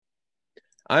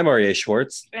I'm Aryeh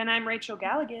Schwartz, And I'm Rachel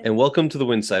Galligan. and welcome to the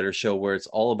Winsider Show, where it's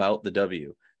all about the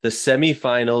W. The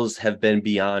semifinals have been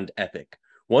beyond epic.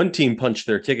 One team punched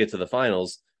their ticket to the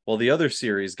finals, while the other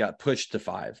series got pushed to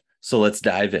five. So let's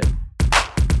dive in.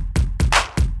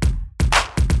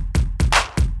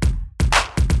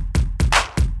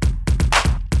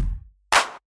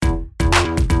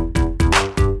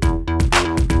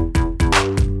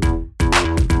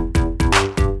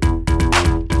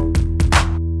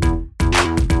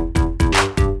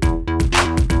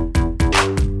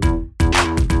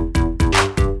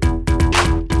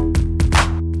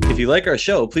 If you like our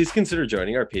show, please consider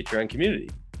joining our Patreon community,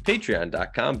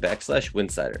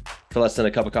 patreon.com/Winsider. For less than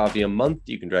a cup of coffee a month,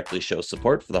 you can directly show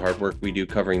support for the hard work we do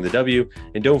covering the W.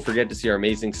 And don't forget to see our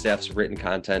amazing staff's written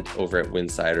content over at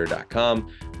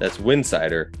winsider.com. That's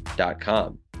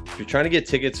winsider.com. If you're trying to get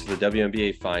tickets for the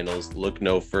WNBA Finals, look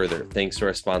no further. Thanks to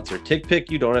our sponsor, TickPick,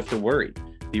 you don't have to worry.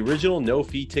 The original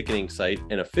no-fee ticketing site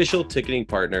and official ticketing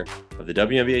partner of the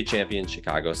WNBA champion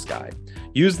Chicago Sky.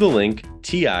 Use the link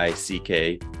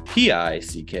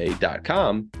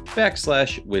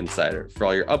tickpick.com/Winsider for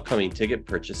all your upcoming ticket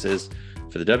purchases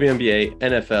for the WNBA,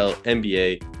 NFL,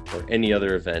 NBA, or any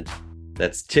other event.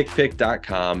 That's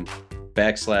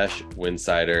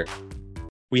tickpick.com/Winsider.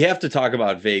 We have to talk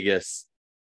about Vegas.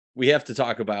 We have to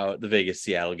talk about the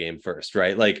Vegas-Seattle game first,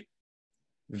 right? Like,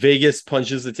 Vegas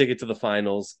punches the ticket to the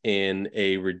finals in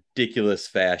a ridiculous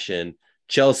fashion.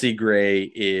 Chelsea Gray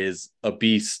is a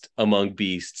beast among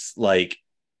beasts, like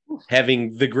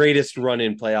having the greatest run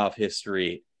in playoff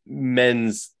history,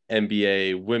 men's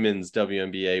NBA, women's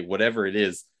WNBA, whatever it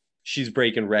is. She's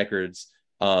breaking records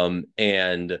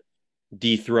and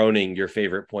dethroning your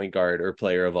favorite point guard or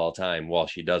player of all time while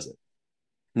she does it.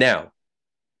 Now,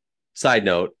 side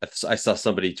note, I saw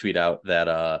somebody tweet out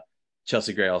that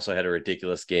Chelsea Gray also had a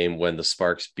ridiculous game when the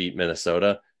Sparks beat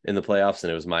Minnesota in the playoffs,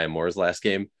 and it was Maya Moore's last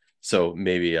game. So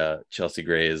maybe Chelsea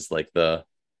Gray is like the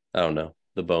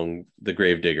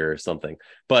grave digger or something.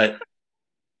 But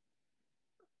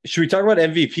should we talk about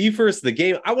MVP first? The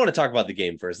game, I want to talk about the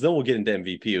game first. Then we'll get into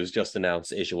MVP. It was just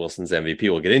announced A'ja Wilson's MVP.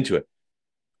 We'll get into it.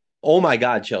 Oh my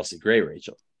God, Chelsea Gray,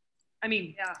 Rachel. I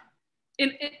mean, yeah.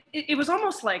 It was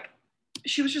almost like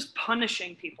she was just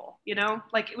punishing people, you know?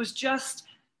 Like it was just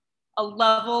a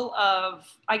level of,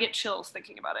 I get chills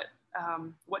thinking about it.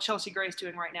 What Chelsea Gray is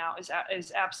doing right now is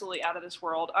absolutely out of this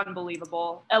world,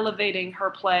 unbelievable, elevating her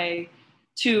play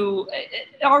to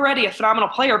already a phenomenal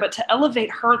player, but to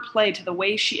elevate her play to the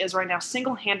way she is right now,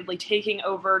 single-handedly taking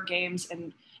over games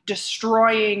and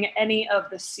destroying any of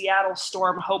the Seattle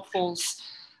Storm hopefuls'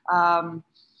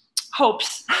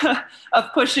 hopes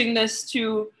of pushing this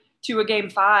to a game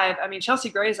 5. I mean, Chelsea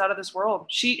Gray is out of this world.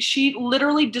 She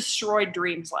literally destroyed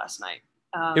dreams last night.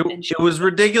 It was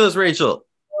ridiculous, Rachel.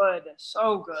 Good,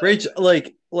 so good. Rachel,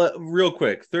 like, real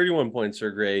quick, 31 points for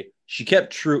Gray. She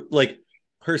kept true. Like,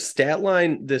 her stat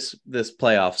line this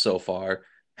playoff so far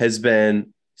has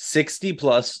been 60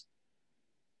 plus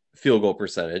field goal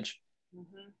percentage.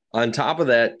 Mm-hmm. On top of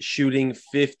that, shooting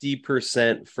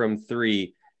 50% from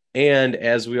three. And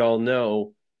as we all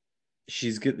know,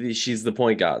 she's the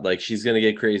point guard. Like, she's going to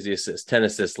get crazy assists, 10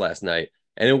 assists last night.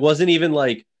 And it wasn't even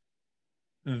like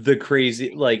the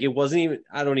crazy, like, it wasn't even,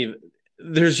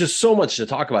 there's just so much to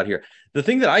talk about here. The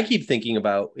thing that I keep thinking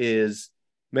about is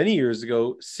many years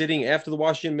ago, sitting after the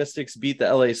Washington Mystics beat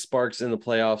the LA Sparks in the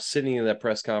playoffs, sitting in that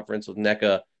press conference with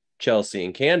Nneka, Chelsea,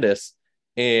 and Candace.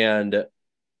 And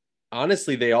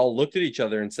honestly, they all looked at each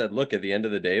other and said, look, at the end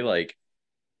of the day, like,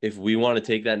 if we want to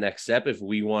take that next step, if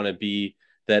we want to be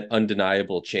that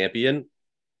undeniable champion,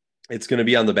 it's going to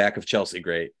be on the back of Chelsea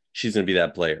Gray. She's going to be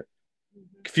that player.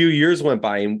 A few years went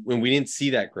by and when we didn't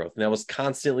see that growth, and that was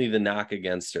constantly the knock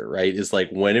against her, right? Is like,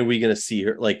 when are we going to see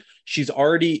her? Like, she's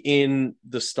already in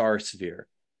the star sphere,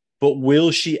 but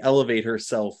will she elevate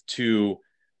herself to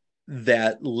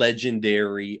that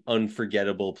legendary,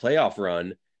 unforgettable playoff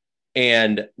run?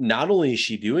 And not only is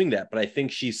she doing that, but I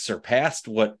think she's surpassed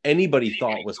what anybody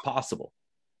thought was possible.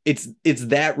 It's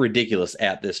that ridiculous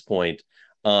at this point.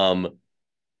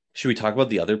 Should we talk about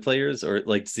the other players, or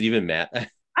like, does it even matter?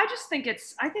 I think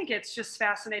it's just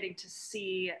fascinating to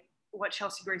see what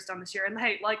Chelsea Gray's done this year. And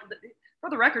hey, like, for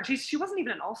the record, she wasn't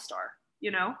even an all-star,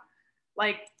 you know?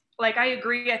 Like I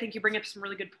agree. I think you bring up some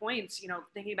really good points, you know,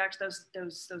 thinking back to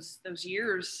those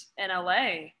years in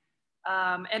LA.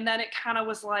 And then it kind of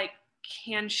was like,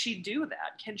 can she do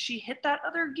that? Can she hit that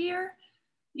other gear?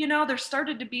 You know, there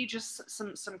started to be just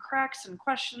some cracks and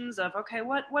questions of, okay,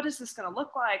 what is this going to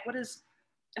look like?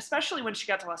 Especially when she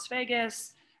got to Las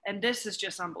Vegas. And this is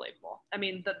just unbelievable. I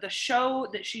mean, the show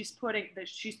that she's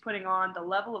putting on, the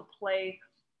level of play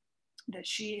that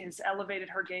she has elevated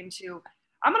her game to.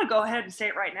 I'm going to go ahead and say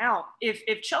it right now.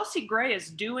 If Chelsea Gray is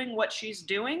doing what she's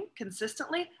doing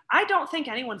consistently, I don't think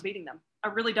anyone's beating them. I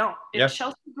really don't. Yeah. If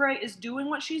Chelsea Gray is doing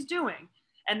what she's doing,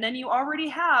 and then you already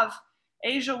have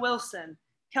A'ja Wilson,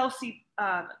 Kelsey,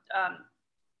 oh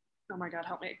my God,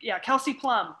 help me. Yeah, Kelsey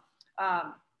Plum.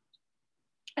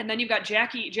 And then you've got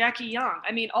Jackie Young.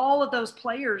 I mean, all of those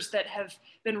players that have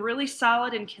been really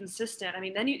solid and consistent. I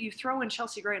mean, then you throw in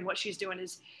Chelsea Gray, and what she's doing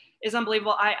is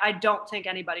unbelievable. I don't think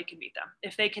anybody can beat them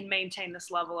if they can maintain this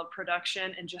level of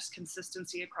production and just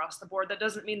consistency across the board. That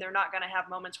doesn't mean they're not going to have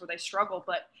moments where they struggle,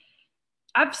 but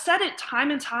I've said it time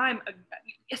and time.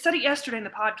 I said it yesterday in the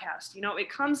podcast. You know, it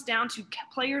comes down to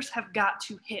players have got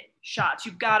to hit shots.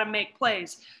 You've got to make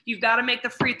plays. You've got to make the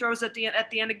free throws at the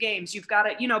end of games. You've got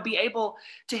to, you know, be able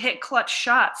to hit clutch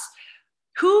shots.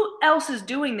 Who else is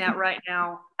doing that right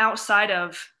now outside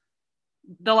of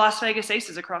the Las Vegas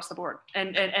Aces across the board?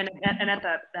 And at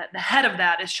the head of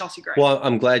that is Chelsea Gray. Well,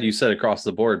 I'm glad you said across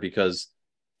the board, because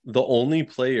the only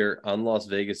player on Las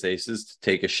Vegas Aces to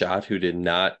take a shot who did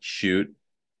not shoot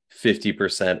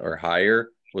 50% or higher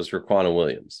was Raquana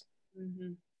Williams.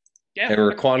 Mm-hmm. Yeah, and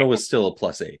Raquana was still a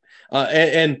 +8.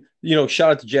 And you know,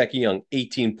 shout out to Jackie Young,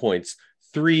 18 points,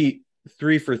 3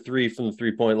 for 3 from the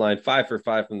 3-point line, 5 for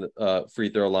 5 from the free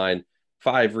throw line,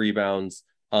 5 rebounds,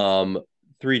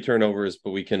 3 turnovers,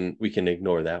 but we can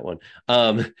ignore that one.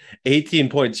 18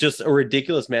 points, just a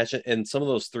ridiculous match, and some of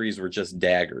those threes were just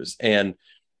daggers. And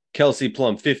Kelsey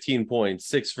Plum, 15 points,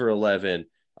 6 for 11.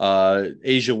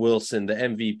 A'ja Wilson, the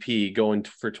MVP, going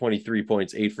for 23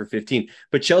 points, 8 for 15.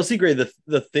 But Chelsea Gray,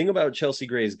 the thing about Chelsea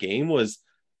Gray's game was,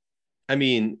 I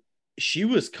mean, she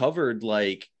was covered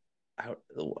like,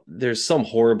 there's some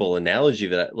horrible analogy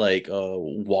that like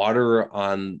water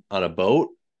on a boat,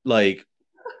 like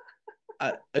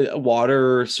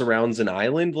water surrounds an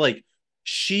island. Like,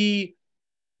 she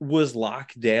was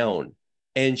locked down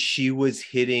and she was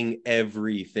hitting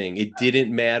everything. It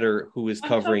didn't matter who was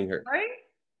covering her. Right?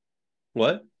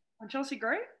 What? On Chelsea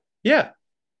Gray? Yeah.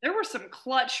 There were some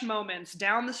clutch moments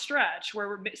down the stretch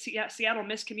where Seattle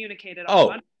miscommunicated.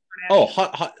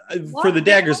 For the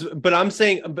daggers. But I'm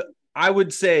saying, I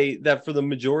would say that for the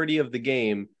majority of the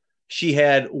game, she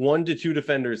had 1 to 2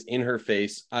 defenders in her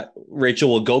face. Rachel,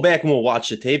 will go back and we'll watch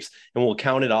the tapes and we'll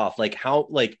count it off. Like how,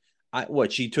 like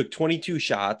she took 22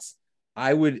 shots.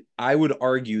 I would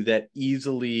argue that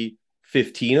easily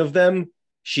 15 of them,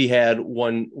 she had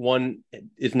one,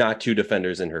 if not 2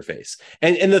 defenders in her face.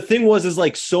 And the thing is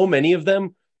like, so many of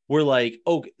them were like,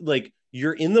 oh, like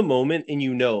you're in the moment and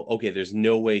you know, okay, there's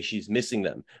no way she's missing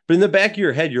them. But in the back of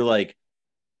your head, you're like,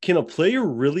 can a player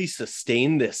really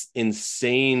sustain this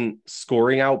insane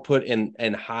scoring output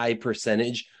and high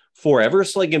percentage forever?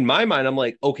 So like in my mind, I'm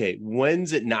like, okay,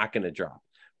 when's it not going to drop?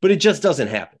 But it just doesn't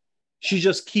happen. She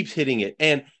just keeps hitting it.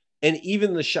 And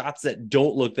even the shots that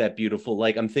don't look that beautiful,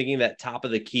 like I'm thinking that top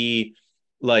of the key,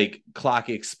 like clock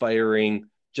expiring,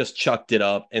 just chucked it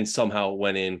up and somehow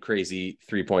went in, crazy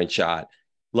 3-point shot.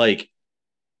 Like,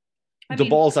 the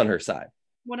ball's on her side.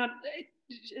 But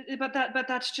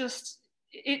that's just,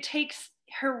 it takes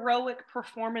heroic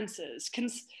performances,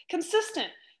 consistent,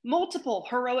 multiple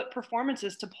heroic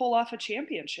performances to pull off a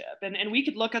championship. And we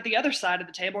could look at the other side of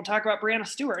the table and talk about Breanna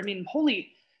Stewart. I mean,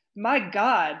 holy, my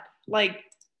God, like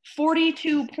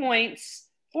 42 points,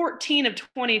 14 of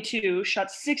 22, shot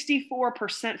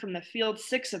 64% from the field,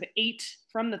 6 of 8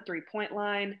 from the 3-point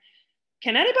line.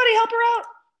 Can anybody help her out?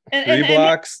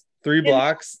 Three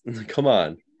blocks. Come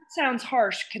on. Sounds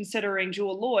harsh considering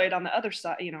Jewell Loyd on the other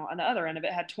side, you know, on the other end of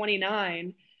it had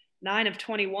 29, 9 of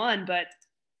 21, but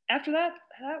after that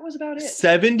was about it.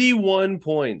 71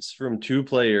 points from 2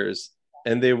 players,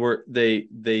 and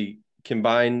they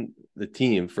combined the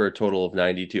team for a total of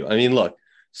 92. I mean, look,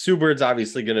 Sue Bird's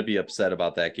obviously going to be upset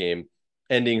about that game,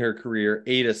 ending her career,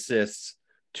 8 assists,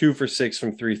 2 for 6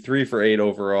 from 3, 3 for 8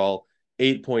 overall,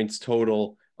 8 points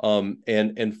total,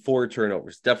 and 4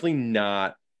 turnovers. Definitely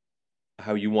not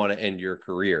how you want to end your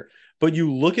career. But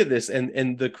you look at this,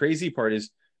 and the crazy part is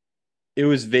it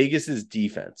was Vegas's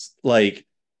defense. Like,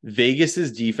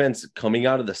 Vegas's defense coming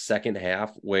out of the second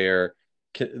half where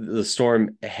the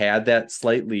Storm had that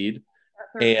slight lead,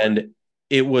 and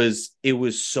it was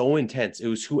so intense. It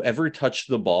was whoever touched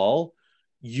the ball,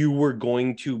 you were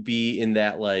going to be in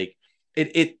that, like,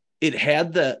 it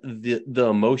had the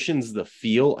emotions, the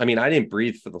feel. I mean, I didn't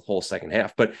breathe for the whole second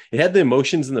half, but it had the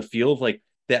emotions and the feel of like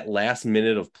that last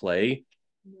minute of play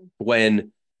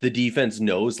when the defense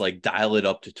knows, like, dial it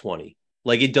up to 20.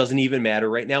 Like, it doesn't even matter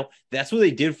right now. That's what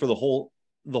they did for the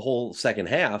whole second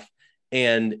half.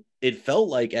 And it felt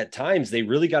like at times they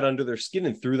really got under their skin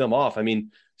and threw them off. I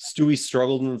mean, Stewie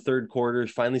struggled in the third quarter,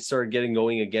 finally started getting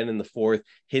going again in the fourth,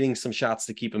 hitting some shots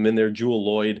to keep him in there. Jewell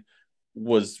Loyd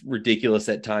was ridiculous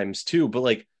at times too, but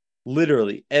like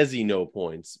literally Ezzy, no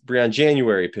points. Breon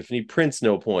January, Epiphany Prince,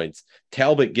 no points.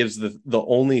 Talbot gives the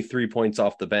only 3 points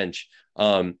off the bench.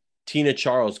 Tina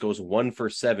Charles goes 1 for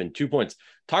 7, 2 points.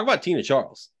 Talk about Tina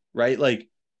Charles, right? Like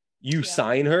you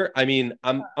sign her. I mean,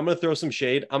 I'm going to throw some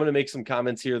shade. I'm going to make some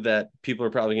comments here that people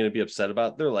are probably going to be upset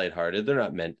about. They're lighthearted. They're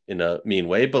not meant in a mean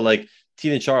way, but like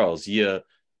Tina Charles, you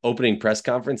opening press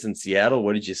conference in Seattle.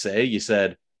 What did you say? You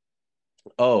said,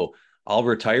 "Oh, I'll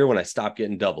retire when I stop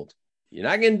getting doubled." You're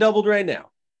not getting doubled right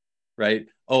now, right?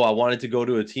 Oh, I wanted to go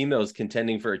to a team that was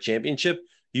contending for a championship.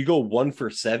 You go 1 for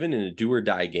 7 in a do or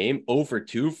die game, 0 for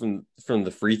 2 from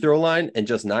the free throw line, and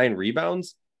just 9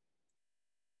 rebounds.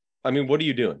 I mean, what are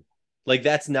you doing? Like,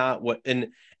 that's not what. And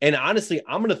honestly,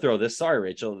 I'm going to throw this. Sorry,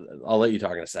 Rachel. I'll let you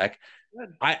talk in a sec.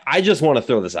 I just want to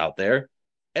throw this out there.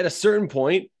 At a certain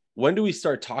point, when do we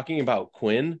start talking about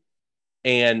Quinn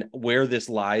and where this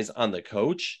lies on the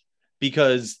coach?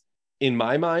 Because in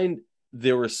my mind,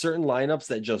 there were certain lineups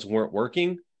that just weren't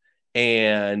working.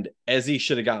 And Ezzy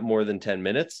should have got more than 10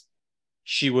 minutes.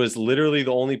 She was literally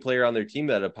the only player on their team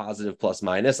that had a positive plus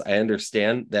minus. I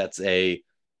understand that's a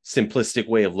simplistic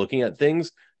way of looking at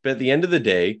things, but at the end of the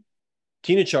day,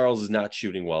 Tina Charles is not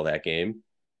shooting well that game.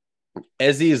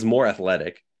 Ezzy is more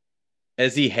athletic.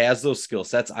 Ezzy has those skill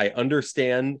sets. I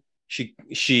understand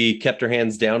she kept her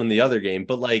hands down in the other game,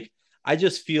 but like I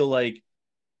just feel like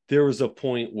there was a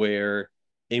point where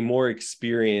a more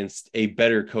experienced, a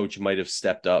better coach might have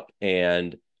stepped up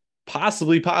and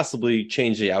possibly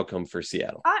change the outcome for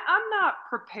Seattle. I'm not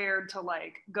prepared to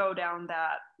like go down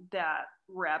that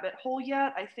rabbit hole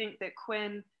yet. I think that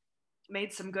Quinn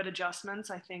made some good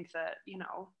adjustments. I think that, you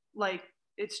know, like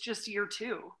it's just year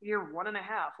 2, year 1.5,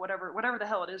 whatever the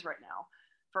hell it is right now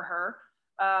for her.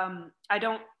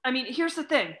 I mean, here's the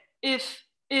thing. If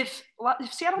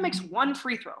Seattle makes 1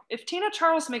 free throw, if Tina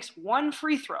Charles makes 1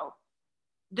 free throw,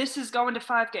 this is going to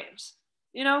 5 games.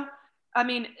 You know, I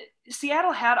mean,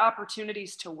 Seattle had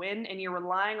opportunities to win, and you're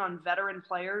relying on veteran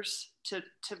players to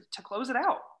close it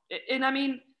out. And I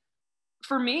mean,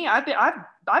 for me, I've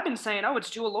been saying, oh, it's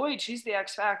Jewell Loyd. She's the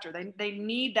X factor. They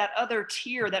need that other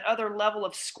tier, that other level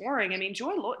of scoring. I mean,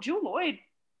 Jewell Loyd,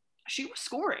 she was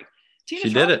scoring. Tina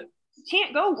Charles did it.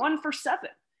 Can't go 1 for 7.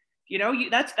 You know,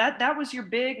 that was your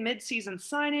big midseason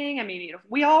signing. I mean, you know,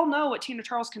 we all know what Tina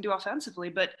Charles can do offensively,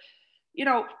 but you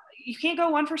know, you can't go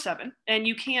 1 for 7 and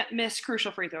you can't miss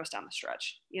crucial free throws down the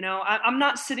stretch. You know, I'm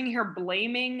not sitting here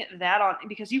blaming that on,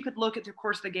 because you could look at the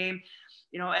course of the game,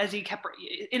 you know, as he kept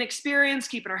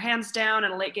inexperienced, keeping her hands down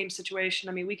in a late game situation.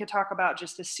 I mean, we could talk about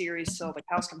just this series. So the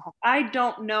cows come home. I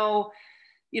don't know,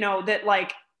 you know, that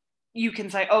like you can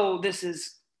say, oh, this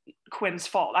is Quinn's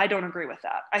fault. I don't agree with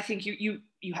that. I think you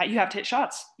have to hit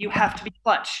shots. You have to be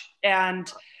clutch. And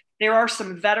there are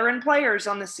some veteran players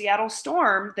on the Seattle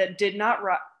Storm that did not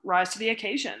rise to the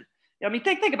occasion. I mean,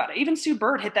 think about it. Even Sue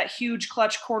Bird hit that huge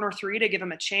clutch corner 3 to give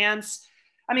him a chance.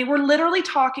 I mean, we're literally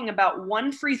talking about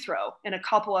 1 free throw and a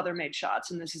couple other made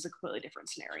shots, and this is a completely different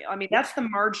scenario. I mean, that's the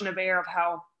margin of error of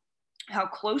how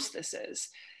close this is.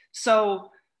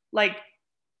 So, like,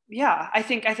 yeah, I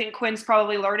think Quinn's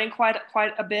probably learning quite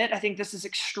a bit. I think this is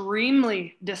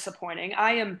extremely disappointing.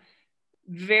 I am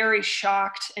very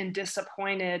shocked and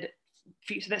disappointed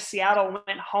that Seattle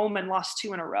went home and lost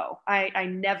 2 in a row. I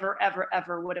never,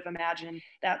 ever would have imagined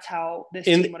that's how this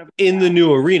team would have in the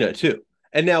new arena too.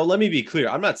 And now let me be clear.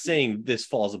 I'm not saying this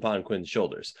falls upon Quinn's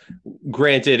shoulders.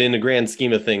 Granted, in the grand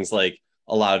scheme of things, like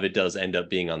a lot of it does end up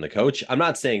being on the coach. I'm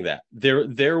not saying that.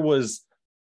 There was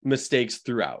mistakes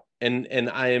throughout. And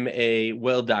I am a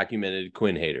well-documented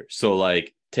Quinn hater. So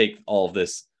like take all of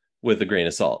this with a grain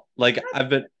of salt. Like I've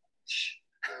been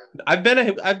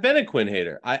a Quinn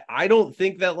hater. I don't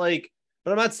think that like,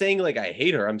 but I'm not saying like I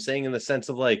hate her. I'm saying in the sense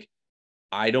of like,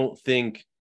 I don't think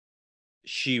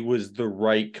she was the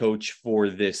right coach for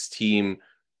this team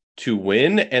to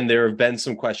win. And there have been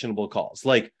some questionable calls.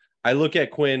 Like I look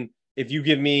at Quinn, if you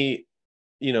give me,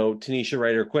 you know, Tanisha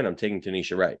Wright or Quinn, I'm taking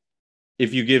Tanisha Wright.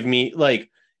 If you give me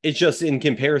like, it's just in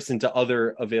comparison to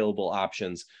other available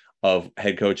options of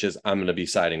head coaches, I'm going to be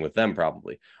siding with them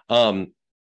probably.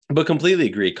 But completely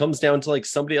agree. It comes down to like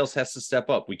somebody else has to step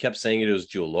up. We kept saying it was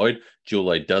Jewell Loyd. Jewell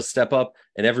Loyd does step up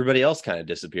and everybody else kind of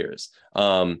disappears.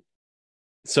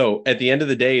 So at the end of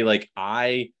the day, like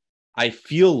I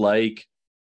feel like,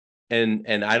 and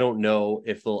I don't know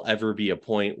if there'll ever be a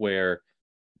point where,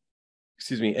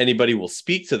 anybody will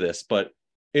speak to this, but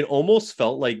it almost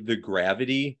felt like the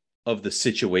gravity of the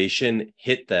situation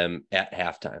hit them at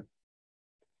halftime.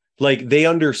 Like, they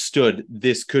understood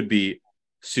this could be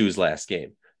Sue's last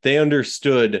game. They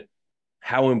understood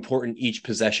how important each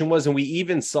possession was. And we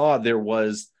even saw there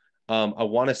was, I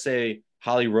want to say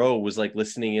Holly Rowe was like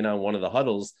listening in on one of the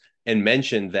huddles and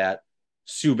mentioned that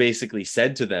Sue basically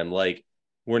said to them, like,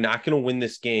 we're not going to win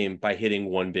this game by hitting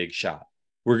one big shot.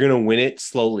 We're going to win it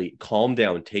slowly. Calm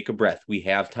down, take a breath. We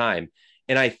have time.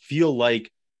 And I feel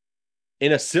like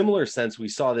in a similar sense, we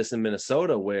saw this in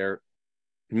Minnesota where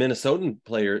Minnesota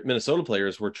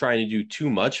players were trying to do too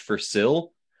much for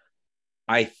Sill.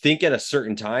 I think at a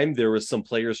certain time, there was some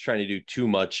players trying to do too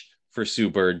much for Sue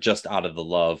Bird just out of the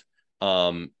love.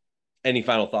 Any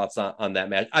final thoughts on that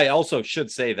match? I also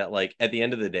should say that, like, at the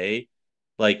end of the day,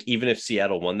 like, even if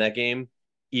Seattle won that game,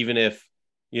 even if,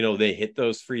 you know, they hit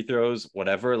those free throws,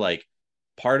 whatever, like,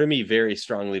 part of me very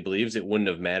strongly believes it wouldn't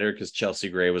have mattered because Chelsea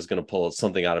Gray was going to pull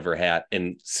something out of her hat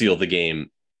and seal the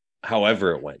game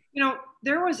however it went. You know,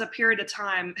 there was a period of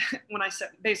time when I said,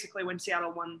 basically when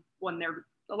Seattle won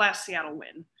the last Seattle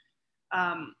win,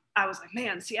 I was like,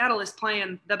 man, Seattle is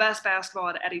playing the best basketball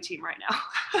at any team right now.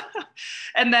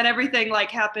 And then everything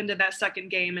like happened in that second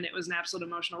game, and it was an absolute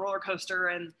emotional roller coaster.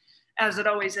 And as it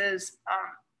always is,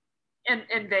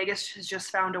 and Vegas has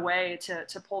just found a way to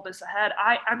pull this ahead.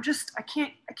 I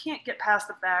can't get past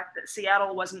the fact that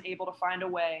Seattle wasn't able to find a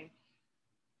way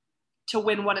to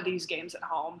win one of these games at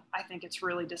home. I think it's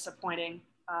really disappointing.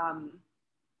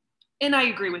 And I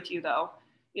agree with you, though.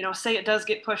 You know, say it does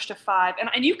get pushed to 5.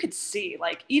 And you could see,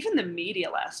 like, even the media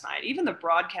last night, even the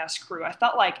broadcast crew, I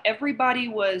felt like everybody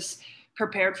was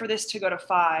prepared for this to go to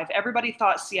 5. Everybody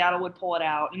thought Seattle would pull it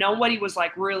out. Nobody was,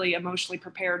 like, really emotionally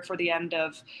prepared for the end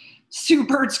of Sue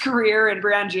Bird's career and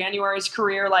Brianne January's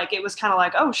career. Like, it was kind of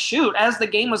like, oh, shoot. As the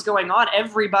game was going on,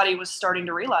 everybody was starting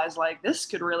to realize, like, this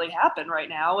could really happen right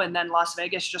now. And then Las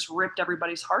Vegas just ripped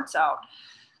everybody's hearts out.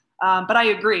 But I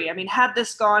agree. I mean, had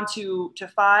this gone to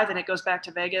 5 and it goes back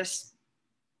to Vegas,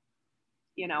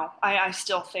 you know, I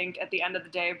still think at the end of the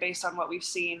day, based on what we've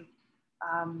seen,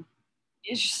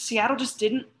 Seattle just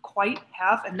didn't quite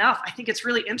have enough. I think it's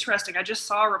really interesting. I just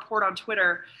saw a report on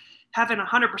Twitter, haven't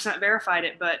 100% verified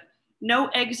it, but no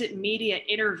exit media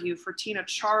interview for Tina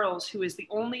Charles, who is the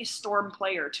only Storm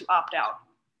player to opt out,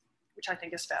 which I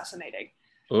think is fascinating.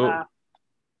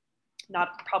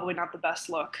 Probably not the best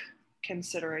look,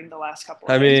 considering the last couple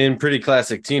of days. Pretty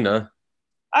classic Tina.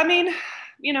 I mean,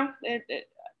 you know,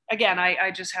 again, I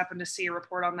just happened to see a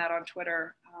report on that on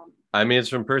Twitter. It's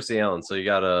from Percy Allen, so you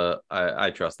gotta,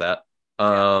 I trust that.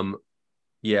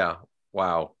 Yeah.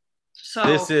 Wow. So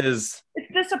it's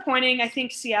disappointing. I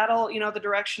think Seattle, you know, the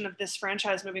direction of this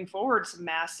franchise moving forward, some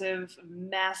massive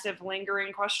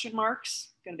lingering question marks.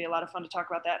 Going to be a lot of fun to talk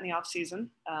about that in the off season.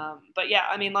 But yeah,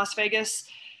 I mean, Las Vegas,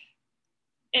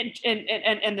 and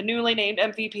the newly named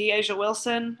MVP A'ja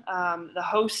Wilson, the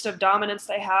host of dominance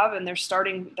they have, and their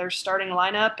starting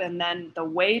lineup, and then the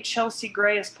way Chelsea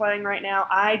Gray is playing right now,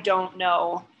 I don't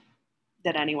know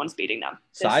that anyone's beating them.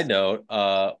 Side note,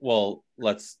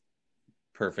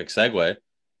 perfect segue.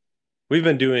 We've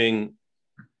been doing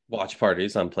watch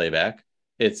parties on Playback.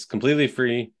 It's completely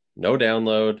free, no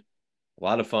download, a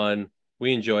lot of fun.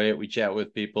 We enjoy it. We chat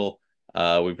with people.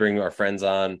 We bring our friends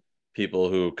on, people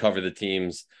who cover the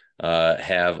teams,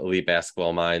 have elite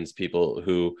basketball minds, people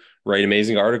who write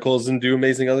amazing articles and do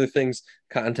amazing other things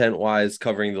content-wise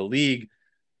covering the league.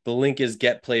 The link is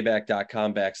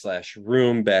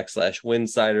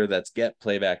getplayback.com/room/winsider. That's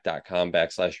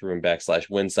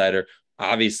getplayback.com/room/winsider.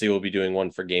 Obviously, we'll be doing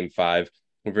one for Game 5.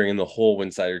 We're bringing the whole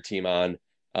Winsider team on.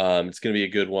 It's going to be a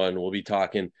good one. We'll be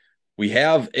talking. We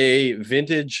have a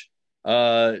vintage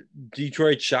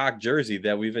Detroit Shock jersey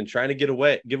that we've been trying to give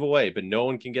away, but no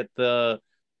one can get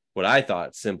what I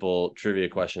thought simple trivia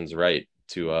questions right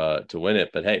to win it.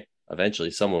 But hey,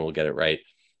 eventually someone will get it right.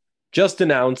 Just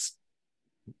announced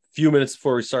a few minutes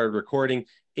before we started recording,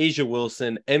 A'ja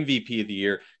Wilson, MVP of the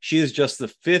year. She is just the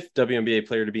 5th WNBA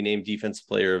player to be named Defensive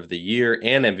Player of the Year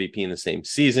and MVP in the same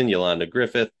season. Yolanda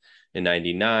Griffith in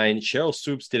 1999. Cheryl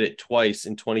Swoops did it twice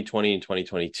in 2020 and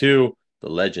 2022. The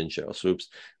legend Cheryl Swoops.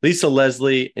 Lisa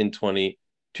Leslie in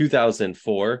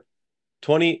 2004.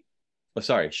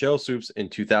 Cheryl Swoops in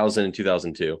 2000 and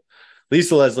 2002.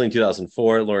 Lisa Leslie in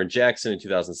 2004. Lauren Jackson in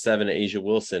 2007. A'ja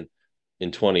Wilson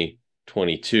in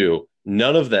 2022.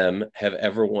 None of them have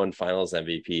ever won Finals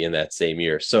MVP in that same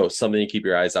year. So something to keep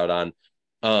your eyes out on.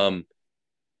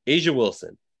 A'ja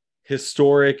Wilson,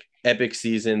 historic, epic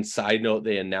season. Side note,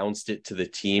 they announced it to the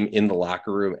team in the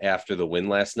locker room after the win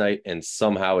last night, and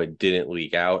somehow it didn't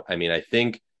leak out. I mean, I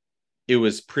think it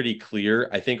was pretty clear.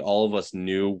 I think all of us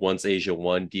knew once A'ja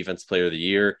won Defense Player of the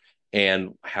Year,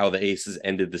 and how the Aces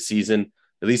ended the season.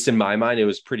 At least in my mind, it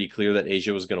was pretty clear that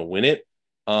A'ja was going to win it.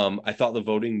 I thought the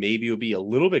voting maybe would be a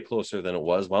little bit closer than it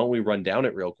was. Why don't we run down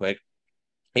it real quick?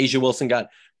 A'ja Wilson got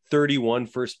 31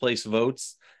 first place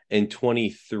votes and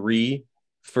 23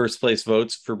 first place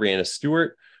votes for Breanna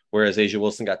Stewart, whereas A'ja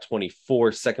Wilson got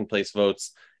 24 second place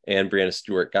votes and Breanna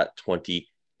Stewart got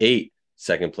 28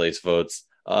 second place votes.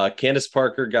 Candace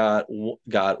Parker got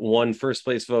one first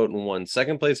place vote and one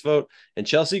second place vote, and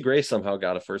Chelsea Gray somehow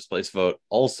got a first place vote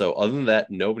also. Other than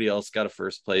that, nobody else got a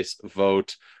first place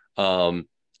vote.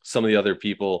 Some of the other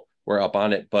people were up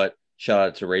on it, but shout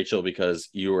out to Rachel because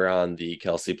you were on the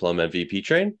Kelsey Plum MVP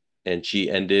train and she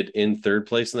ended in third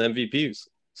place in the MVPs.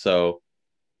 So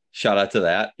shout out to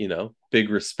that, big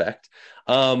respect.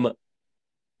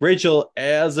 Rachel,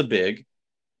 as a big,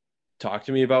 talk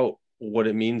to me about what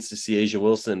it means to see A'ja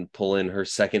Wilson pull in her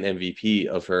second MVP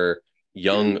of her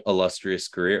young, illustrious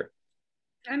career.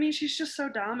 I mean, she's just so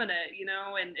dominant,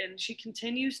 and she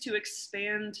continues to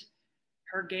expand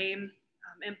her game,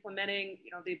 implementing,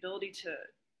 the ability to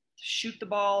shoot the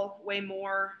ball way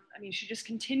more. I mean, she just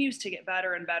continues to get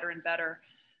better and better and better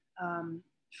from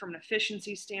an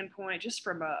efficiency standpoint, just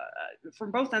from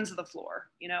both ends of the floor,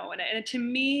 and to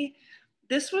me,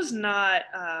 this was not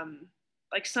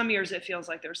like some years it feels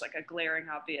like there's like a glaring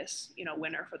obvious,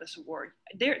 winner for this award.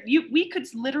 We could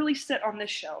literally sit on this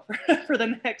show for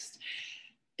the next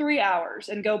 3 hours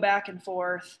and go back and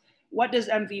forth. What does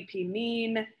MVP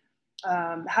mean?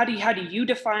 How do you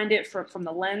define it from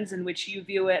the lens in which you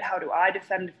view it? How do I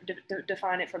define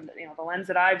it from the lens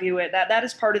that I view it? That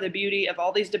is part of the beauty of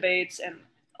all these debates. And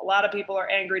a lot of people are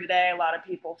angry today. A lot of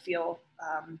people feel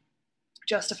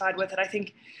justified with it. I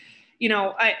think,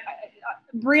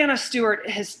 Breanna Stewart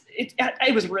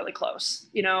it was really close.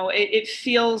 It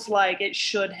feels like it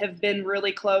should have been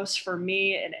really close for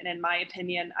me. And in my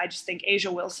opinion, I just think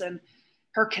A'ja Wilson,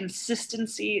 her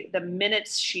consistency, the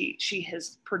minutes she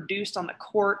has produced on the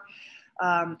court,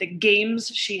 the games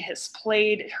she has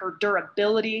played, her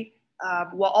durability,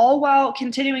 while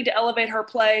continuing to elevate her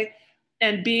play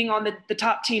and being on the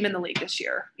top team in the league this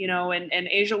year, and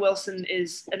A'ja Wilson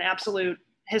is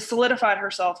has solidified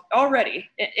herself already,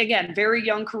 again, very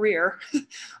young career,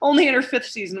 only in her 5th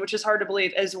season, which is hard to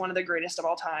believe, as one of the greatest of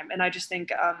all time. And I just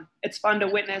think it's fun to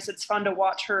witness. It's fun to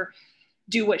watch her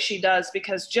do what she does,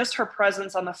 because just her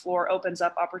presence on the floor opens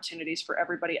up opportunities for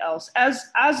everybody else, as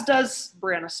does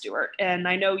Breanna Stewart. And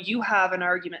I know you have an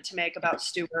argument to make about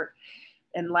Stewart,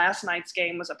 and last night's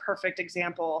game was a perfect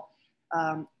example.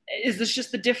 Is this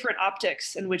just the different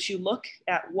optics in which you look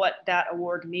at what that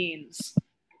award means?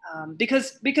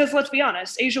 Because let's be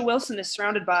honest, A'ja Wilson is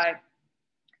surrounded by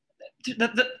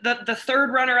the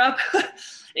third runner-up,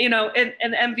 in the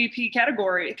MVP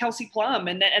category, Kelsey Plum,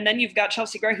 and then you've got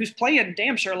Chelsea Gray, who's playing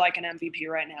damn sure like an MVP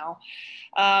right now.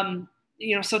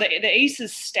 So the ace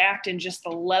is stacked in just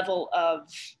the level of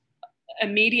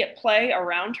immediate play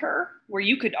around her, where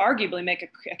you could arguably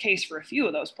make a case for a few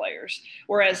of those players.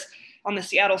 Whereas on the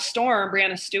Seattle Storm,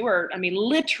 Breanna Stewart, I mean,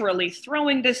 literally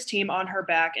throwing this team on her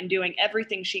back and doing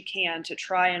everything she can to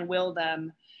try and will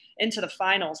them into the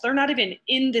finals. They're not even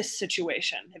in this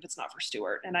situation if it's not for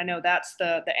Stewart. And I know that's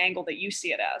the angle that you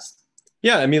see it as.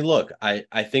 Yeah, I mean, look, I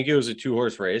think it was a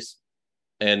 2-horse race,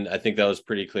 and I think that was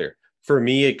pretty clear. For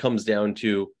me, it comes down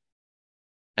to,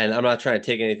 and I'm not trying to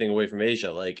take anything away from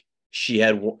A'ja, like, she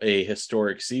had a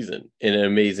historic season, an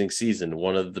amazing season,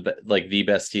 one of the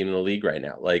best team in the league right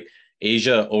now. Like,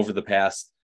 A'ja over the past,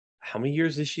 how many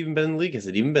years has she even been in the league? Has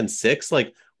it even been 6?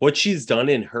 Like, what she's done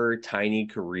in her tiny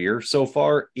career so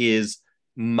far is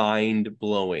mind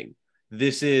blowing.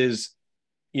 This is,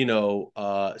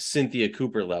 Cynthia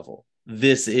Cooper level.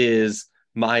 This is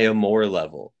Maya Moore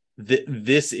level.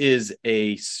 This is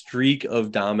a streak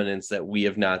of dominance that we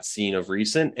have not seen of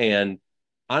recent. And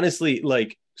honestly,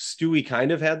 like, Stewie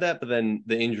kind of had that, but then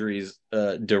the injuries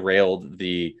derailed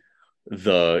the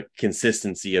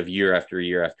consistency of year after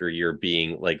year after year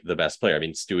being like the best player. I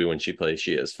mean, Stewie, when she plays,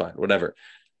 she is fine, whatever.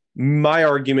 My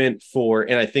argument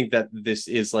and I think that this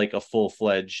is like a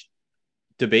full-fledged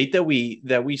debate that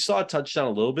we saw touched on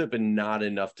a little bit, but not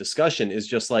enough discussion, is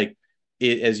just like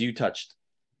as you touched,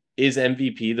 is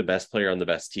MVP the best player on the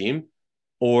best team?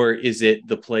 Or is it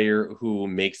the player who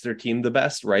makes their team the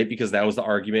best, right? Because that was the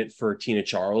argument for Tina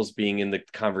Charles being in the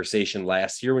conversation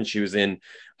last year when she was in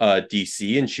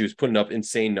DC, and she was putting up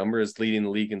insane numbers, leading the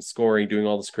league in scoring, doing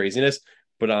all this craziness,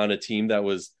 but on a team that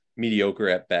was mediocre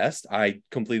at best. I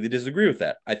completely disagree with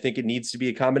that. I think it needs to be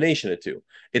a combination of two.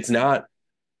 It's not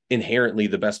inherently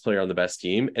the best player on the best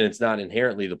team, and it's not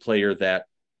inherently the player that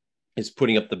is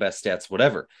putting up the best stats,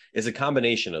 whatever. Is a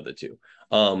combination of the two.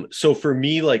 So for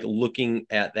me, like looking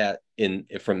at that in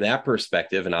from that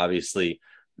perspective, and obviously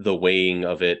the weighing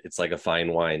of it, it's like a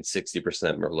fine wine, 60%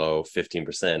 Merlot,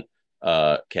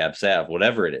 15% Cab Sav,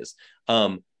 whatever it is.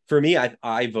 For me,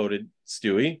 I voted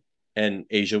Stewie, and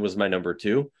Asia was my number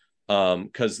two.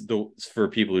 Because for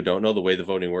people who don't know, the way the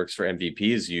voting works for MVP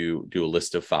is you do a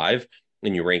list of 5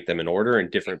 and you rank them in order,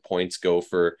 and different points go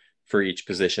for each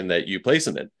position that you place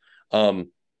them in.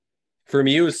 For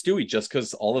me, it was Stewie, just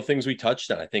because all the things we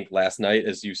touched on. I think last night,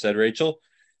 as you said, Rachel,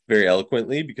 very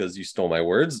eloquently, because you stole my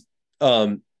words.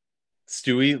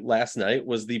 Stewie last night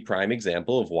was the prime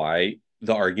example of why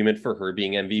the argument for her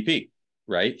being MVP,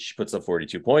 right? She puts up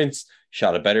 42 points,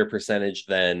 shot a better percentage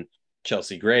than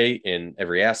Chelsea Gray in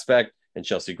every aspect, and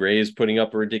Chelsea Gray is putting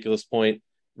up a ridiculous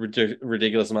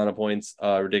amount of points,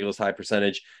 ridiculous high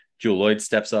percentage. Jewell Loyd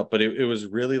steps up, but it was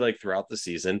really like throughout the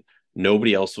season,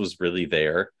 nobody else was really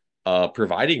there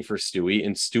providing for Stewie,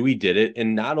 and Stewie did it.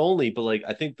 And not only, but like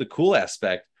I think the cool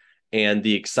aspect and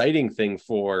the exciting thing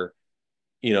for,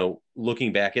 you know,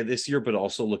 looking back at this year, but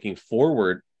also looking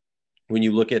forward, when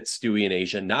you look at Stewie and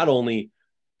Asia, not only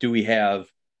do we have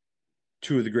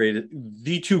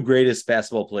the two greatest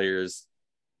basketball players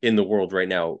in the world right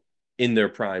now in their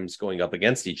primes going up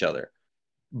against each other,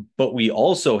 but we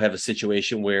also have a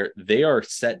situation where they are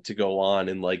set to go on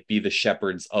and like be the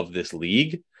shepherds of this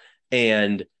league.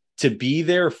 And to be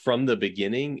there from the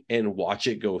beginning and watch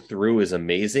it go through is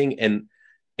amazing.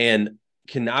 And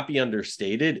cannot be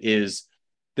understated is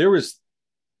there was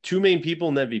 2 main people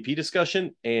in the MVP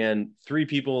discussion and 3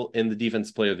 people in the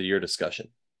defense player of the year discussion.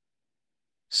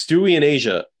 Stewie and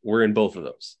Asia were in both of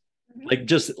those. Like,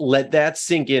 just let that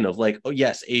sink in of like, oh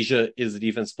yes, Asia is the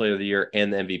defense player of the year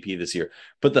and the MVP this year.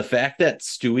 But the fact that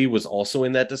Stewie was also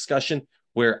in that discussion,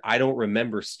 where I don't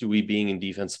remember Stewie being in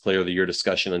defense player of the year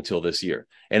discussion until this year.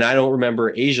 And I don't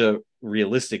remember Asia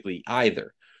realistically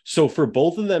either. So for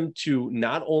both of them to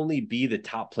not only be the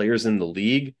top players in the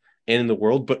league and in the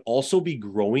world, but also be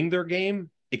growing their game,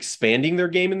 expanding their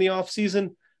game in the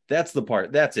offseason, that's the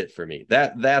part. That's it for me.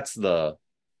 That's the.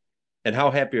 And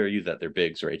how happy are you that they're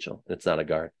bigs, Rachel? It's not a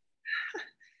guard.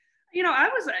 You know, I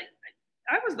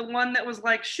was the one that was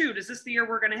like, shoot, is this the year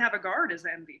we're going to have a guard as the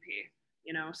MVP?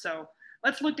 You know, so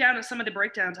let's look down at some of the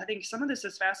breakdowns. I think some of this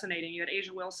is fascinating. You had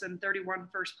Asia Wilson, 31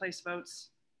 first place votes.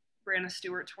 Brianna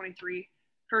Stewart, 23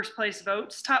 first place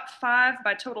votes. Top 5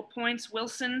 by total points.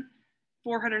 Wilson,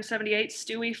 478.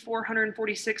 Stewie,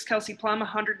 446. Kelsey Plum,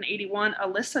 181.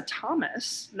 Alyssa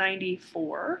Thomas,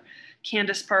 94.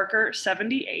 Candace Parker,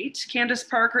 78. Candace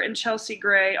Parker and Chelsea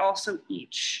Gray also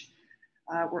each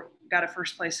got a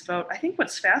first place vote. I think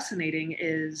what's fascinating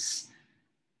is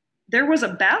there was a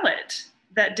ballot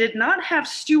that did not have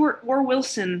Stewart or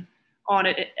Wilson on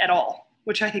it at all,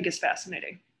 which I think is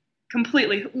fascinating.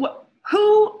 Completely.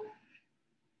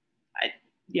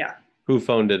 Yeah. Who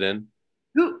phoned it in?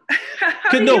 Who?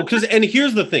 No, because, and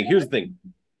here's the thing.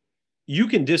 You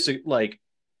can disagree, like,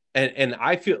 and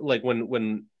I feel like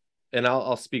when and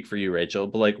I'll speak for you, Rachel,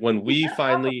 but like when we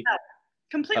finally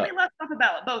completely left off the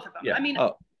ballot, both of them. Yeah, I mean,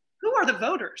 who are the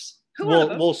voters?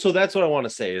 Well, so that's what I want to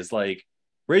say is like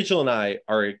Rachel and I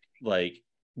are like,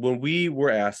 when we were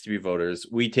asked to be voters,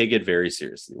 we take it very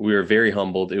seriously. We were very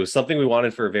humbled. It was something we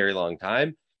wanted for a very long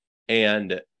time.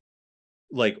 And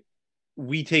like,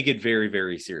 we take it very,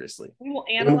 very seriously. We will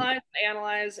analyze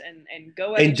and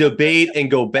go at and debate and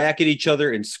go back at each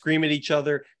other and scream at each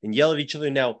other and yell at each other.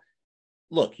 Now,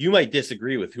 look, you might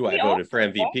disagree with who I voted for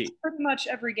MVP. Pretty much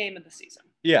every game of the season.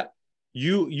 Yeah.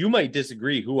 You might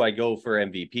disagree who I go for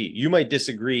MVP. You might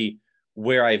disagree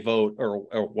where I vote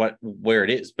or where it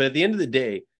is. But at the end of the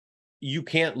day, you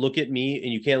can't look at me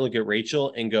and you can't look at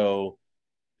Rachel and go,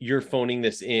 you're phoning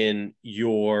this in,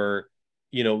 your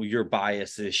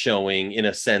bias is showing, in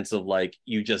a sense of like,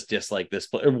 you just dislike this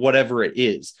play or whatever it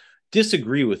is.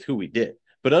 Disagree with who we did,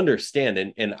 but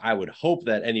understand. And I would hope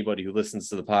that anybody who listens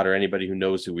to the pod or anybody who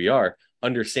knows who we are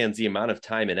understands the amount of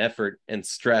time and effort and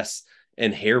stress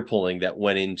and hair pulling that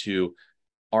went into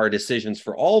our decisions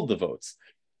for all of the votes.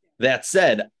 That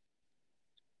said,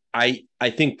 I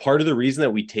think part of the reason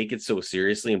that we take it so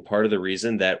seriously and part of the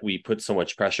reason that we put so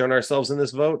much pressure on ourselves in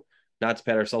this vote, not to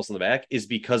pat ourselves on the back, is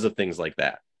because of things like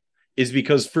that. Is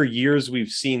because for years we've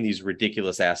seen these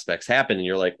ridiculous aspects happen and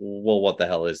you're like, well, what the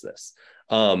hell is this?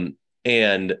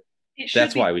 And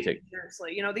that's why we take it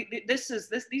seriously. You know,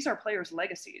 these are players'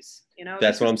 legacies. You know,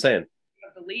 that's what I'm saying.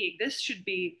 Of the league, this should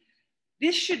be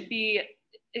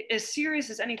as serious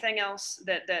as anything else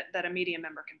that a media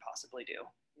member can possibly do.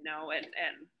 You know,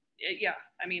 yeah,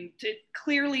 I mean,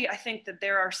 clearly, I think that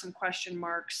there are some question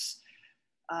marks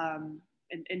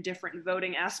in different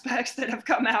voting aspects that have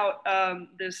come out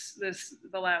the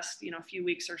last few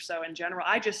weeks or so in general.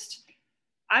 I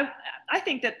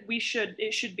think that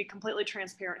it should be completely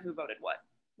transparent who voted what.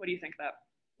 What do you think of that?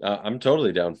 I'm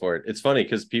totally down for it. It's funny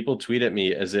because people tweet at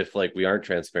me as if like we aren't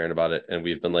transparent about it, and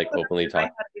we've been like openly talking.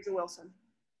 Asa Wilson.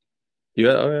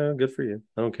 Oh yeah, good for you.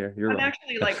 I don't care. You're I'm wrong.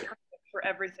 actually like for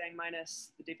everything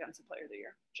minus the defensive player of the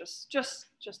year. Just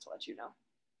to let you know.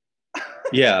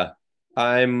 Yeah,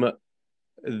 I'm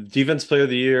defense player of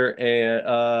the year,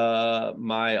 and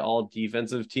my all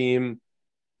defensive team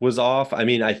was off. I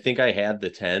mean, I think I had the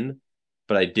 10,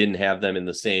 but I didn't have them in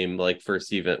the same like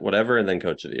first event, whatever, and then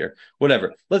coach of the year,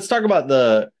 whatever. Let's talk about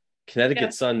the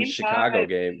Connecticut Sun Chicago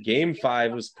game. Game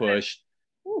 5 was pushed.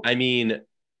 I mean,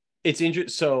 it's interesting.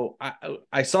 So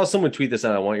I saw someone tweet this,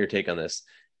 and I want your take on this.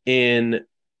 In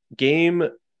game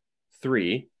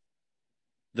 3,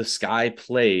 the Sky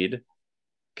played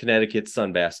Connecticut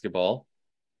Sun basketball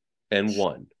and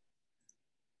won.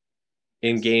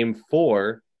 In game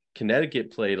 4,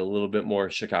 Connecticut played a little bit more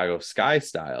Chicago Sky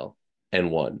style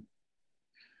and won.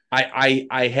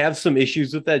 I have some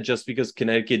issues with that just because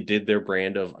Connecticut did their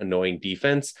brand of annoying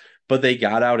defense, but they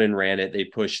got out and ran it, they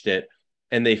pushed it,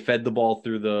 and they fed the ball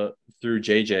through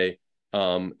JJ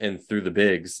and through the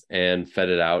bigs and fed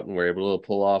it out, and were able to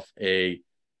pull off a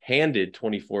handed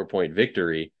 24-point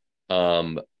victory.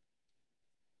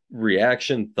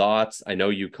 Reaction, thoughts? I know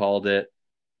you called it.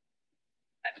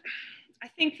 I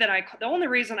think that the only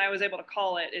reason I was able to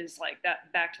call it is like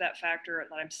that, back to that factor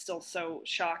that I'm still so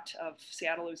shocked of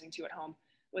Seattle losing 2 at home,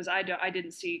 was I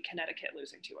didn't see Connecticut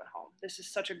losing 2 at home. This is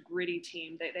such a gritty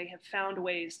team. They have found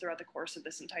ways throughout the course of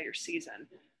this entire season.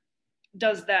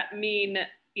 Does that mean,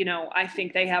 I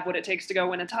think they have what it takes to go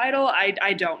win a title?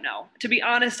 I don't know. To be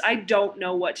honest, I don't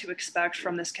know what to expect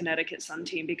from this Connecticut Sun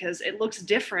team because it looks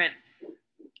different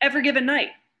every given night.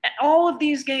 All of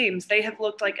these games, they have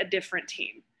looked like a different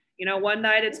team. One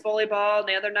night it's volleyball, and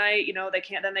the other night, they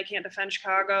can't defend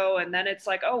Chicago. And then it's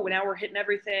like, oh, now we're hitting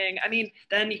everything. I mean,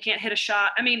 then you can't hit a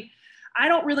shot. I mean, I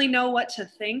don't really know what to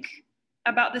think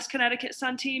about this Connecticut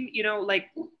Sun team.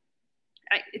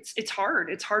 It's hard.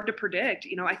 It's hard to predict.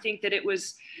 I think that it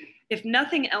was, if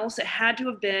nothing else, it had to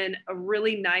have been a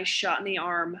really nice shot in the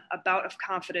arm, a bout of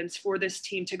confidence for this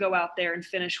team to go out there and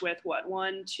finish with what,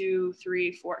 1, 2,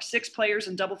 3, 4, 6 players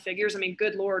in double figures. I mean,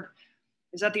 good Lord.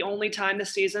 Is that the only time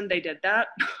this season they did that?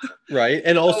 Right.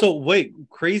 And also, wait,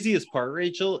 craziest part,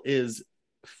 Rachel, is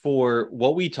for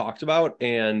what we talked about,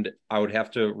 and I would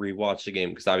have to rewatch the game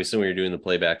because obviously when you're doing the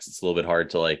playbacks, it's a little bit hard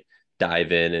to like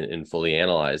dive in and fully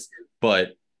analyze.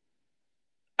 But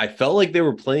I felt like they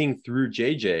were playing through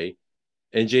JJ,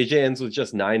 and JJ ends with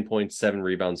just 9.7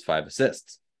 rebounds, 5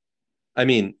 assists. I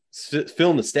mean,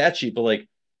 fill in the stat sheet, but like,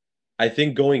 I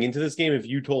think going into this game, if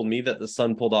you told me that the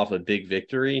Sun pulled off a big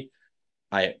victory,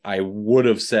 I would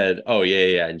have said, oh,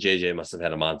 yeah, and JJ must have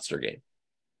had a monster game.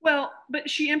 Well, but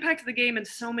she impacted the game in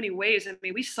so many ways. I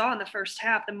mean, we saw in the first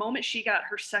half, the moment she got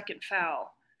her second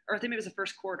foul, or I think it was the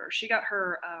first quarter, she got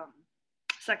her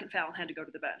second foul and had to go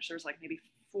to the bench. There was like maybe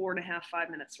 4.5, 5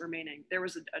 minutes remaining. There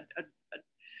was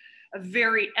a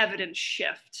very evident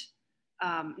shift.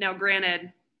 Now,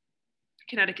 granted,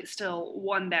 Connecticut still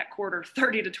won that quarter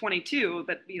 30-22,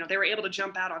 but they were able to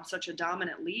jump out on such a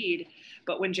dominant lead.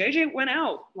 But when JJ went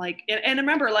out, and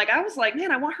remember, I was like,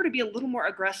 man, I want her to be a little more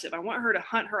aggressive. I want her to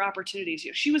hunt her opportunities.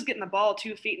 She was getting the ball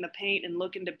 2 feet in the paint and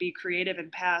looking to be creative and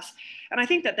pass. And I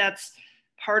think that that's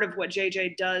part of what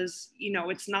JJ does.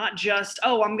 It's not just,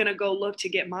 oh, I'm going to go look to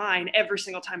get mine every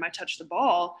single time I touch the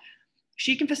ball.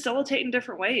 She can facilitate in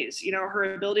different ways.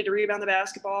 Her ability to rebound the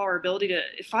basketball, her ability to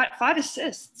 5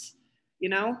 assists.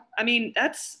 I mean,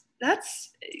 that's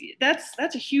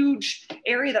a huge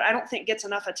area that I don't think gets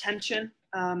enough attention.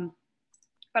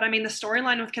 But I mean, the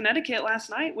storyline with Connecticut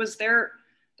last night was their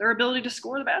ability to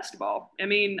score the basketball. I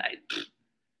mean,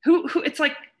 who it's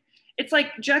like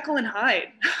Jekyll and Hyde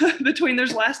between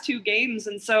those last 2 games.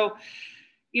 And so,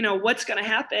 what's going to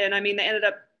happen? I mean,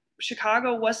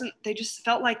 Chicago they just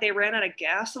felt like they ran out of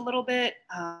gas a little bit.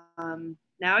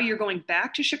 Now you're going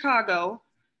back to Chicago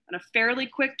on a fairly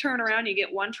quick turnaround. You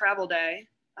get 1 travel day.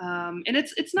 And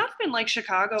it's not been like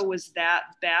Chicago was that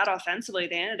bad offensively.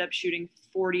 They ended up shooting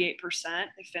 48%.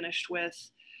 They finished with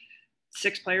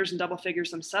 6 players in double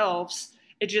figures themselves.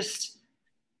 They just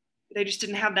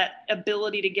didn't have that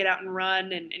ability to get out and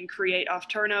run and create off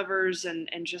turnovers and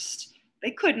just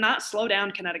they could not slow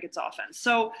down Connecticut's offense.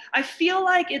 So I feel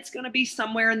like it's going to be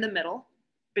somewhere in the middle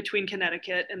between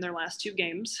Connecticut and their last 2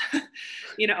 games.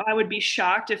 I would be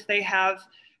shocked if they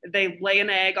lay an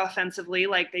egg offensively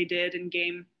like they did in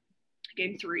game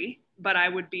 3, but I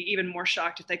would be even more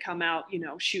shocked if they come out,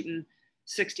 shooting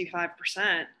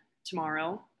 65%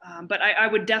 tomorrow. But I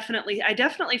would I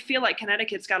definitely feel like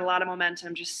Connecticut's got a lot of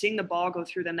momentum. Just seeing the ball go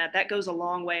through the net, that goes a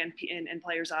long way in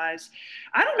players' eyes.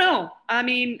 I don't know. I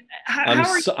mean, I'm how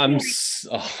are you so, I'm, feeling? so,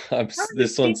 oh, I'm How are you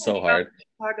this one's feeling so about hard. the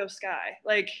Chicago Sky?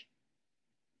 Like,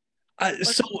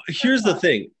 So here's the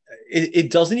thing.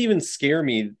 It doesn't even scare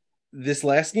me. This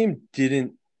last game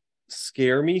didn't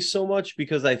scare me so much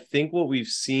because I think what we've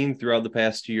seen throughout the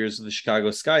past 2 years of the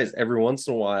Chicago Sky is every once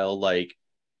in a while, like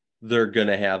they're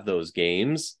gonna have those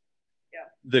games. yeah,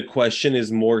 The question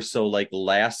is more so like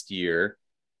last year,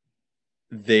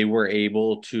 they were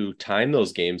able to time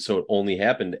those games so it only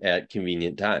happened at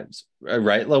convenient times,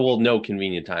 right? Well, no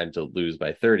convenient time to lose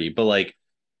by 30, but like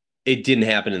it didn't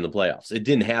happen in the playoffs. It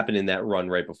didn't happen in that run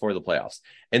right before the playoffs.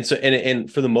 And so,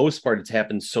 and for the most part, it's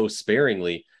happened so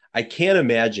sparingly. I can't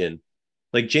imagine,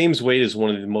 like James Wade is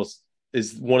one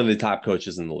of the top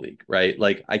coaches in the league, right?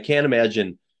 Like I can't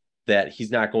imagine that he's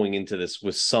not going into this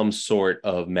with some sort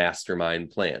of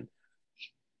mastermind plan.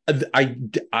 I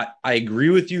agree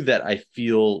with you that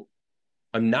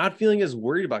I'm not feeling as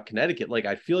worried about Connecticut. Like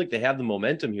I feel like they have the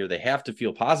momentum here. They have to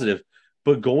feel positive,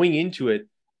 but going into it,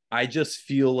 I just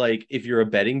feel like if you're a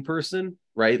betting person,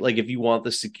 right? Like if you want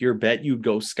the secure bet, you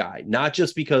go Sky, not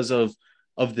just because of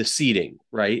the seeding,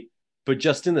 right? But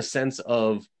just in the sense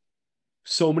of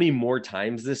so many more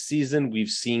times this season, we've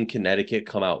seen Connecticut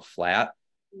come out flat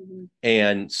mm-hmm.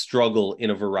 and struggle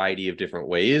in a variety of different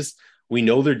ways. We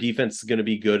know their defense is going to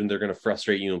be good and they're going to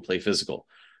frustrate you and play physical.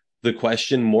 The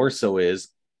question more so is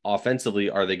offensively,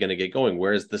 are they going to get going?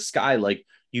 Whereas the Sky, like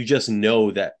you just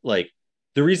know that, like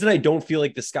the reason I don't feel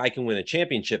like the Sky can win a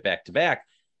championship back to back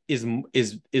is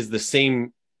the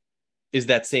same is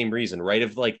that same reason, right?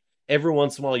 If like every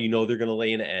once in a while you know they're going to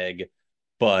lay an egg,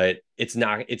 but it's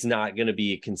not going to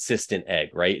be a consistent egg,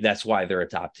 right? That's why they're a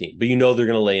top team. But you know they're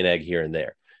going to lay an egg here and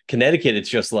there. Connecticut, it's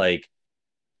just like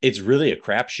it's really a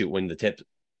crapshoot when the tip.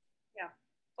 Yeah.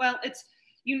 Well,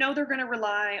 they're going to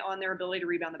rely on their ability to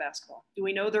rebound the basketball. Do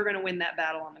we know they're going to win that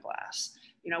battle on the glass?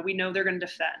 We know they're going to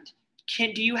defend.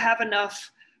 Do you have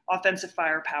enough offensive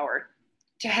firepower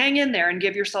to hang in there and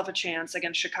give yourself a chance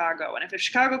against Chicago? And if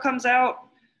Chicago comes out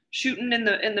shooting in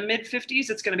the mid 50s,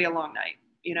 it's going to be a long night.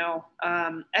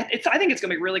 I think it's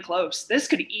going to be really close. This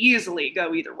could easily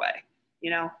go either way.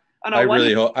 On I a one,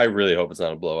 really hope. I really hope it's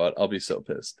not a blowout. I'll be so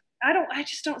pissed. I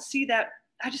just don't see that.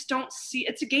 I just don't see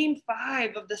it's a game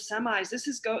 5 of the semis. This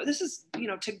is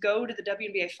to go to the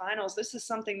WNBA finals. This is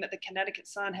something that the Connecticut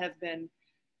Sun have been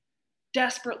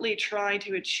desperately trying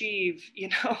to achieve,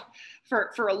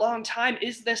 for a long time.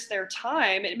 Is this their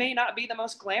time? It may not be the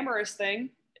most glamorous thing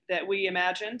that we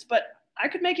imagined, but I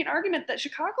could make an argument that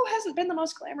Chicago hasn't been the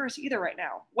most glamorous either right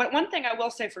now. One thing I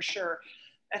will say for sure,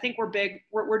 I think we're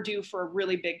due for a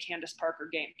really big Candace Parker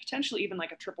game, potentially even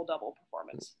like a triple-double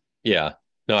performance. Yeah.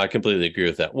 No, I completely agree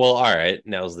with that. Well, all right.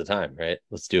 Now's the time, right?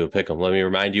 Let's do a pick 'em. Let me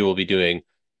remind you, we'll be doing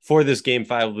for this game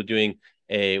 5, we'll be doing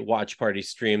a watch party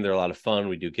stream. They're a lot of fun.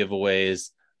 We do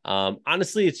giveaways.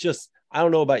 Honestly, it's just, I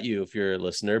don't know about you if you're a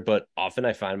listener, but often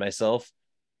I find myself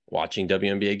watching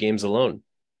WNBA games alone,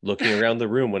 looking around the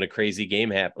room when a crazy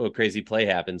crazy play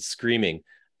happens, screaming.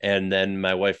 And then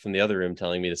my wife from the other room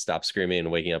telling me to stop screaming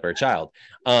and waking up our child.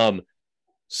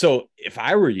 So if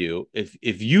I were you,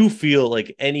 if you feel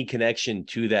like any connection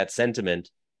to that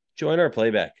sentiment, join our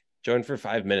playback. Join for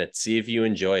 5 minutes. See if you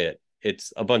enjoy it.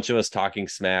 It's a bunch of us talking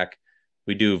smack.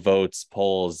 We do votes,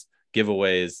 polls,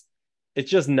 giveaways. It's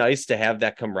just nice to have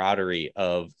that camaraderie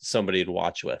of somebody to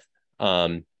watch with.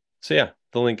 So yeah,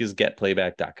 the link is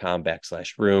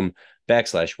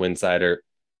getplayback.com/room/winsider.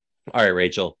 All right,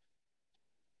 Rachel,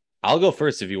 I'll go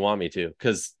first if you want me to,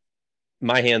 because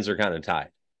my hands are kind of tied.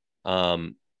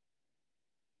 All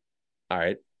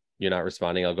right, you're not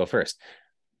responding. I'll go first.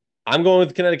 I'm going with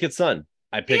the Connecticut Sun.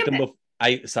 I picked them.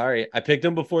 I picked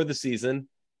them before the season,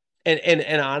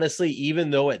 and honestly,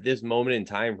 even though at this moment in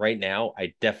time, right now,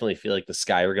 I definitely feel like the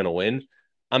Sky are going to win.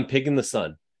 I'm picking the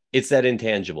Sun. It's that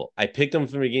intangible. I picked them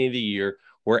from the beginning of the year.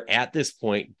 We're at this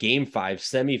point, game 5,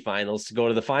 semifinals to go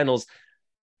to the finals.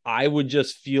 I would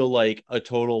just feel like a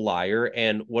total liar.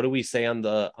 And what do we say on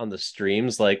the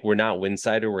streams? Like we're not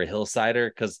Winsider, we're Hillsider,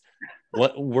 because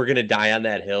what we're gonna die on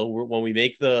that hill. When we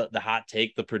make the hot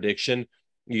take, the prediction,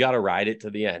 you got to ride it to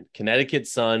the end. Connecticut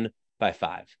Sun by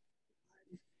 5.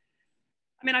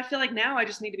 I mean, I feel like now I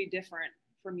just need to be different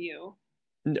from you.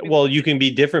 Well, you can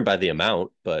be different by the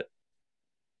amount, but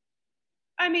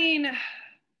I mean,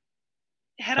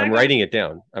 I'm writing it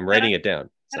down.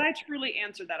 Had I truly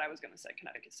answered that, I was going to say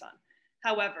Connecticut Sun.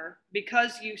 However,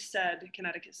 because you said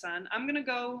Connecticut Sun, I'm going to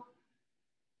go.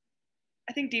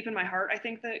 I think deep in my heart, I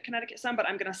think the Connecticut Sun, but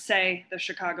I'm going to say the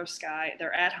Chicago Sky.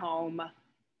 They're at home.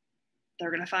 They're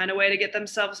going to find a way to get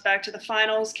themselves back to the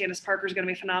finals. Candace Parker is going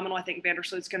to be phenomenal. I think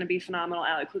Vandersloot's going to be phenomenal.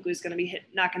 Allie Quigley is going to be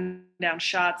knocking down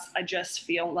shots. I just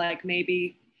feel like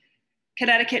maybe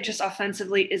Connecticut just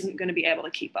offensively isn't going to be able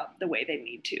to keep up the way they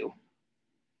need to.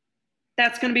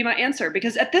 That's going to be my answer,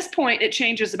 because at this point it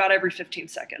changes about every 15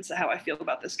 seconds how I feel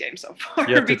about this game so far.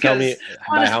 You have to tell me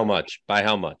by how much. By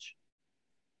how much?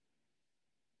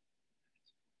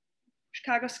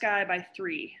 Chicago Sky by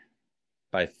 3.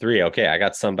 By 3. Okay, I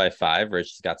got Sun by 5.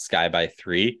 Rich got Sky by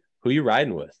 3. Who you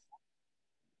riding with?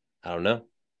 I don't know.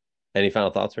 Any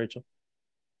final thoughts, Rachel?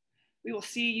 We will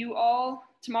see you all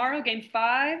tomorrow, Game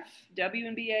 5,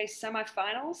 WNBA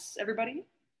semifinals. Everybody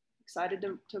excited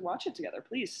to watch it together.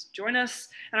 Please join us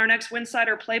in our next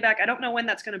Winsider playback. I don't know when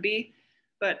that's going to be,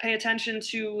 but pay attention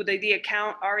to the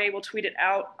account. RA will tweet it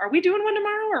out. Are we doing one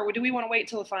tomorrow, or do we want to wait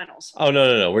until the finals? Oh,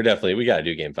 no. We got to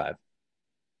do Game 5.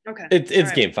 Okay. It's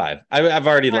right. Game 5. I've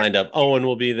already lined up. Owen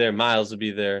will be there. Miles will be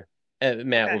there.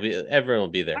 Matt will be. Everyone will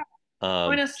be there.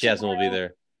 Jasmine will be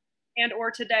there. And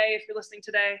or today, if you're listening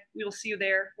today, we will see you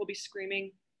there. We'll be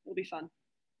screaming. It'll be fun.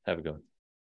 Have a good one.